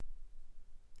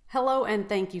Hello, and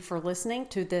thank you for listening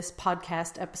to this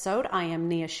podcast episode. I am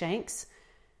Nia Shanks.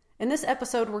 In this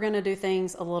episode, we're going to do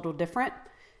things a little different.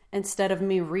 Instead of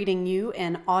me reading you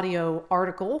an audio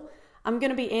article, I'm going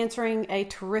to be answering a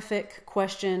terrific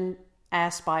question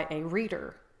asked by a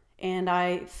reader. And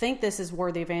I think this is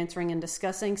worthy of answering and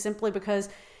discussing simply because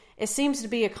it seems to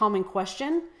be a common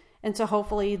question. And so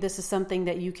hopefully this is something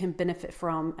that you can benefit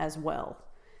from as well.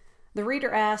 The reader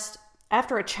asked,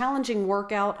 "After a challenging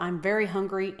workout, I'm very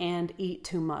hungry and eat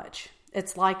too much.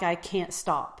 It's like I can't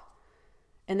stop."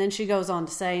 And then she goes on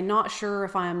to say, "Not sure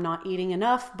if I am not eating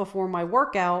enough before my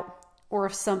workout or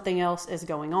if something else is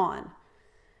going on."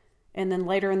 And then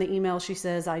later in the email, she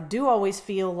says, "I do always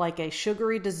feel like a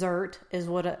sugary dessert is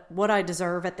what I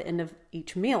deserve at the end of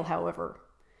each meal, however."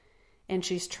 And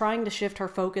she's trying to shift her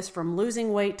focus from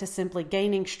losing weight to simply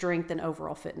gaining strength and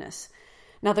overall fitness.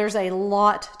 Now, there's a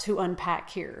lot to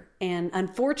unpack here, and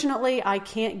unfortunately, I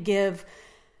can't give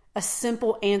a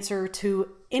simple answer to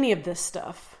any of this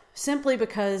stuff, simply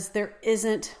because there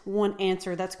isn't one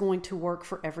answer that's going to work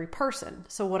for every person.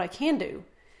 So what I can do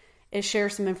is share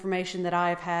some information that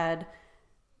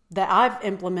I've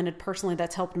implemented personally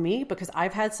that's helped me, because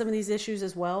I've had some of these issues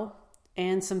as well,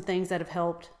 and some things that have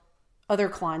helped other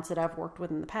clients that I've worked with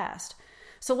in the past.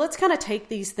 So let's kind of take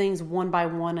these things one by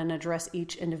one and address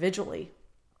each individually.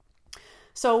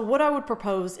 So what I would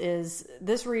propose is,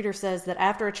 this reader says that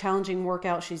after a challenging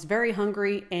workout, she's very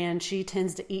hungry and she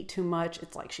tends to eat too much.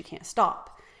 It's like she can't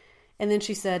stop. And then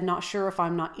she said, "Not sure if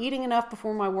I'm not eating enough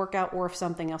before my workout or if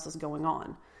something else is going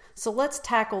on." So let's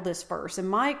tackle this first. And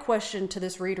my question to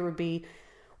this reader would be,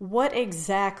 what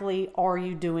exactly are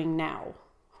you doing now?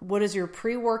 What is your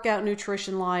pre-workout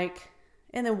nutrition like?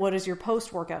 And then what is your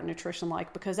post-workout nutrition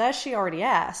like? Because as she already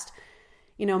asked,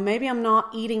 maybe I'm not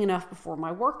eating enough before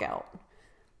my workout.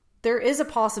 There is a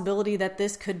possibility that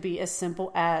this could be as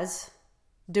simple as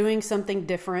doing something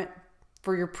different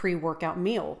for your pre-workout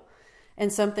meal.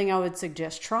 And something I would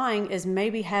suggest trying is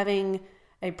maybe having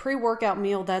a pre-workout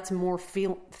meal that's more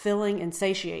filling and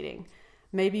satiating.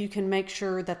 Maybe you can make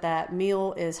sure that that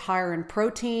meal is higher in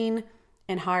protein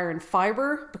and higher in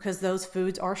fiber, because those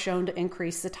foods are shown to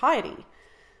increase satiety.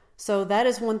 So that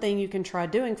is one thing you can try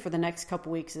doing for the next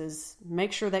couple weeks, is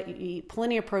make sure that you eat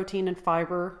plenty of protein and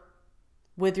fiber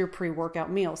with your pre-workout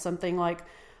meal. Something like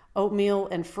oatmeal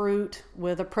and fruit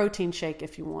with a protein shake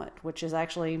if you want, which is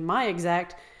actually my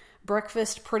exact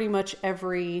breakfast pretty much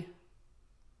every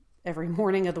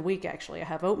morning of the week. Actually, I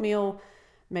have oatmeal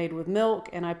made with milk,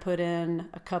 and I put in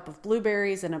a cup of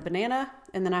blueberries and a banana,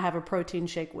 and then I have a protein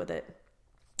shake with it.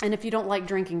 And if you don't like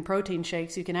drinking protein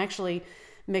shakes, you can actually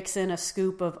mix in a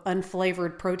scoop of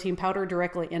unflavored protein powder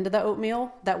directly into the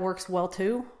oatmeal. That works well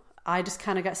too. I just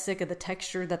kind of got sick of the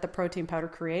texture that the protein powder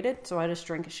created, so I just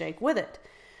drink a shake with it.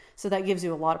 So that gives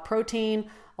you a lot of protein,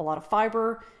 a lot of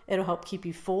fiber. It'll help keep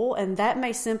you full, and that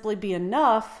may simply be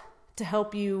enough to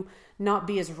help you not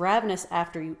be as ravenous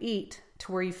after you eat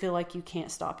to where you feel like you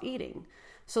can't stop eating.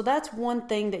 So that's one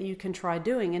thing that you can try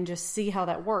doing and just see how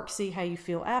that works, see how you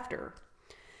feel after.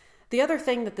 The other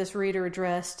thing that this reader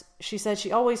addressed, she said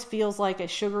she always feels like a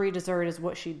sugary dessert is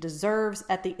what she deserves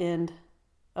at the end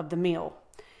of the meal.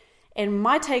 And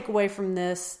my takeaway from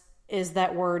this is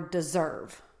that word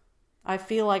deserve. I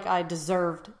feel like I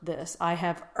deserved this. I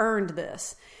have earned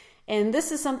this. And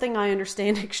this is something I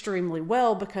understand extremely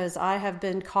well, because I have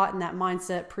been caught in that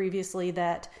mindset previously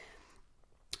that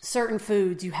certain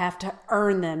foods, you have to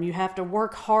earn them. You have to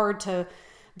work hard to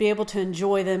be able to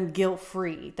enjoy them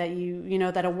guilt-free. That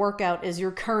that a workout is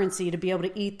your currency to be able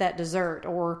to eat that dessert,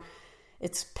 or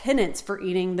it's penance for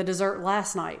eating the dessert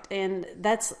last night. And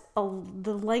that's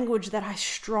the language that I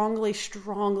strongly,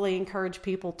 strongly encourage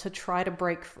people to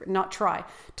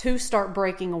to start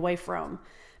breaking away from,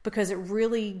 because it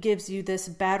really gives you this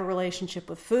bad relationship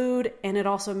with food. And it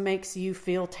also makes you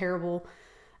feel terrible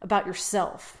about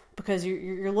yourself, because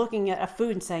you're looking at a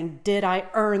food and saying, did I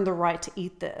earn the right to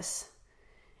eat this?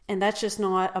 And that's just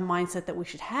not a mindset that we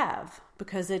should have,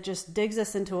 because it just digs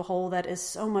us into a hole that is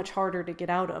so much harder to get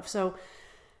out of. So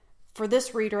for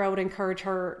this reader, I would encourage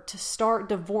her to start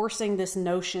divorcing this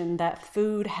notion that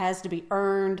food has to be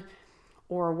earned,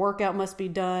 or a workout must be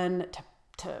done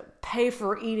to pay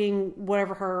for eating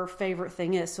whatever her favorite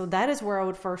thing is. So that is where I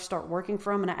would first start working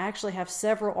from. And I actually have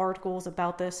several articles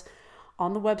about this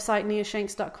on the website,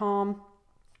 niashanks.com,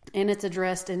 and it's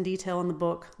addressed in detail in the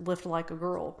book, Lift Like a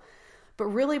Girl. But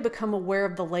really become aware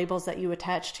of the labels that you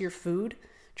attach to your food.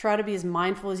 Try to be as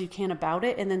mindful as you can about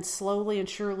it, and then slowly and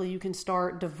surely you can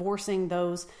start divorcing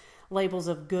those labels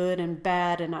of good and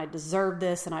bad, and I deserve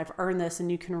this and I've earned this,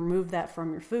 and you can remove that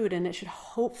from your food, and it should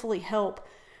hopefully help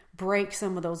break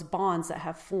some of those bonds that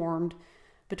have formed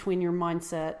between your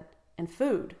mindset and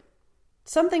food.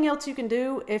 Something else you can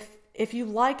do, if you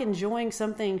like enjoying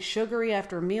something sugary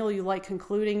after a meal, you like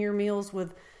concluding your meals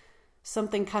with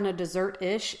something kind of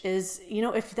dessert-ish, is,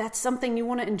 if that's something you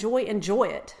want to enjoy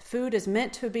it. Food is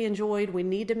meant to be enjoyed. We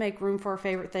need to make room for our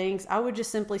favorite things. I would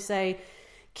just simply say,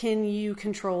 can you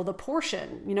control the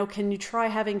portion? Can you try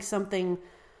having something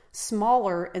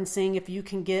smaller and seeing if you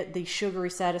can get the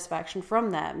sugary satisfaction from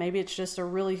that? Maybe it's just a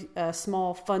really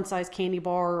small fun-sized candy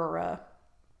bar, or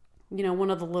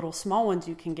one of the little small ones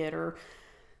you can get, or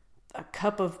a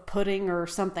cup of pudding or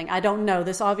something. I don't know.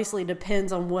 This obviously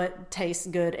depends on what tastes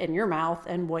good in your mouth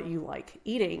and what you like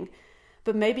eating.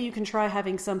 But maybe you can try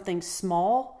having something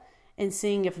small and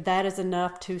seeing if that is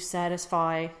enough to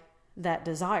satisfy that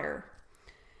desire.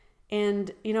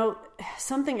 And,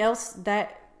 something else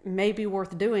that may be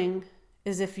worth doing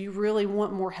is, if you really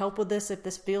want more help with this, if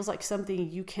this feels like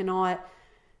something you cannot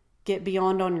get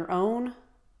beyond on your own,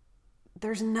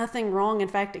 there's nothing wrong. In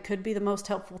fact, it could be the most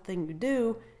helpful thing you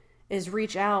do, is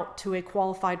reach out to a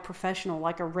qualified professional,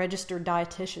 like a registered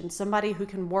dietitian, somebody who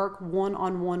can work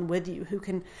one-on-one with you, who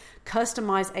can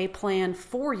customize a plan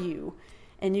for you,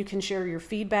 and you can share your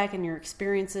feedback and your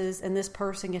experiences, and this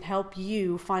person can help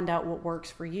you find out what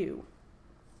works for you.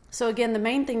 So again, the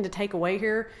main thing to take away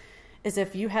here is,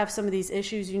 if you have some of these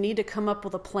issues, you need to come up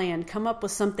with a plan, come up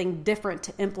with something different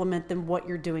to implement than what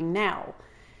you're doing now.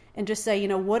 And just say,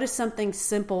 what is something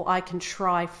simple I can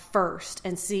try first,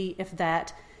 and see if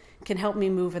that can help me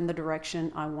move in the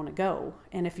direction I want to go.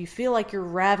 And if you feel like you're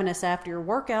ravenous after your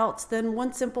workouts, then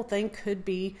one simple thing could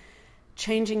be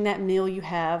changing that meal you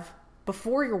have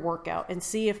before your workout, and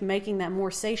see if making that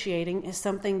more satiating is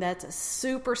something that's a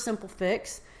super simple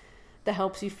fix that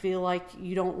helps you feel like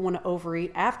you don't want to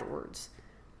overeat afterwards.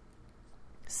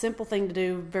 Simple thing to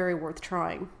do, very worth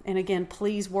trying. And again,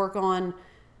 please work on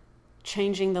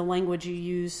changing the language you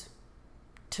use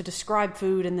to describe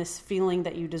food and this feeling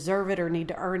that you deserve it or need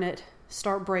to earn it.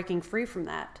 Start breaking free from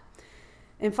that.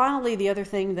 And finally, the other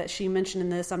thing that she mentioned in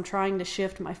this, I'm trying to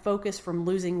shift my focus from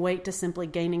losing weight to simply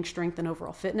gaining strength and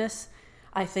overall fitness.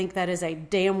 I think that is a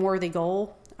damn worthy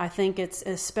goal. I think it's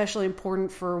especially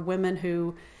important for women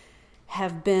who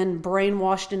have been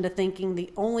brainwashed into thinking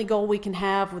the only goal we can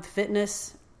have with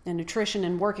fitness and nutrition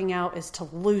and working out is to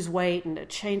lose weight and to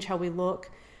change how we look.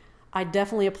 I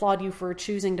definitely applaud you for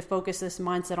choosing to focus this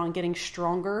mindset on getting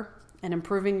stronger and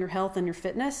improving your health and your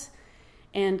fitness,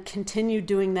 and continue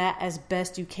doing that as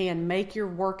best you can. Make your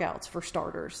workouts, for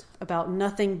starters, about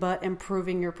nothing but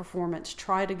improving your performance.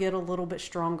 Try to get a little bit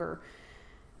stronger,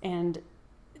 and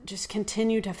just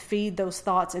continue to feed those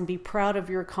thoughts and be proud of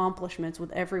your accomplishments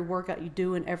with every workout you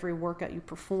do and every workout you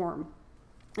perform.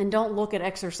 And don't look at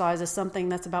exercise as something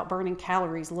that's about burning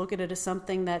calories. Look at it as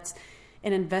something that's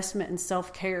an investment in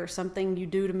self-care, something you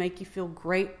do to make you feel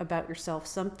great about yourself,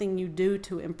 something you do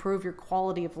to improve your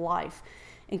quality of life,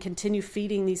 and continue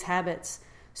feeding these habits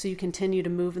so you continue to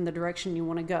move in the direction you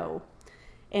want to go.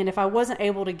 And if I wasn't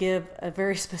able to give a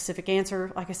very specific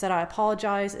answer, like I said, I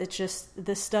apologize. It's just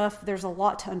this stuff, there's a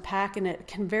lot to unpack, and it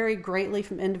can vary greatly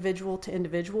from individual to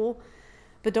individual.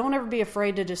 But don't ever be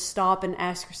afraid to just stop and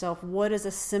ask yourself, what is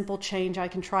a simple change I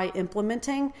can try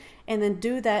implementing? And then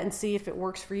do that and see if it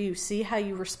works for you. See how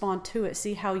you respond to it.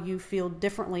 See how you feel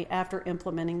differently after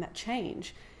implementing that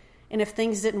change. And if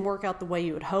things didn't work out the way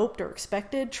you had hoped or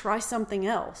expected, try something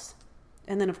else.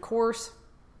 And then, of course,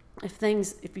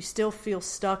 if you still feel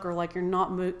stuck or like you're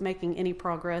not making any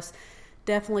progress,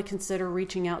 definitely consider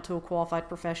reaching out to a qualified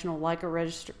professional like a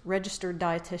registered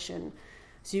dietitian,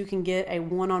 so you can get a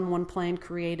one-on-one plan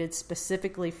created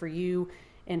specifically for you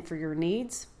and for your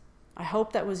needs. I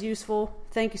hope that was useful.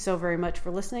 Thank you so very much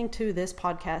for listening to this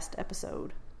podcast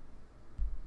episode.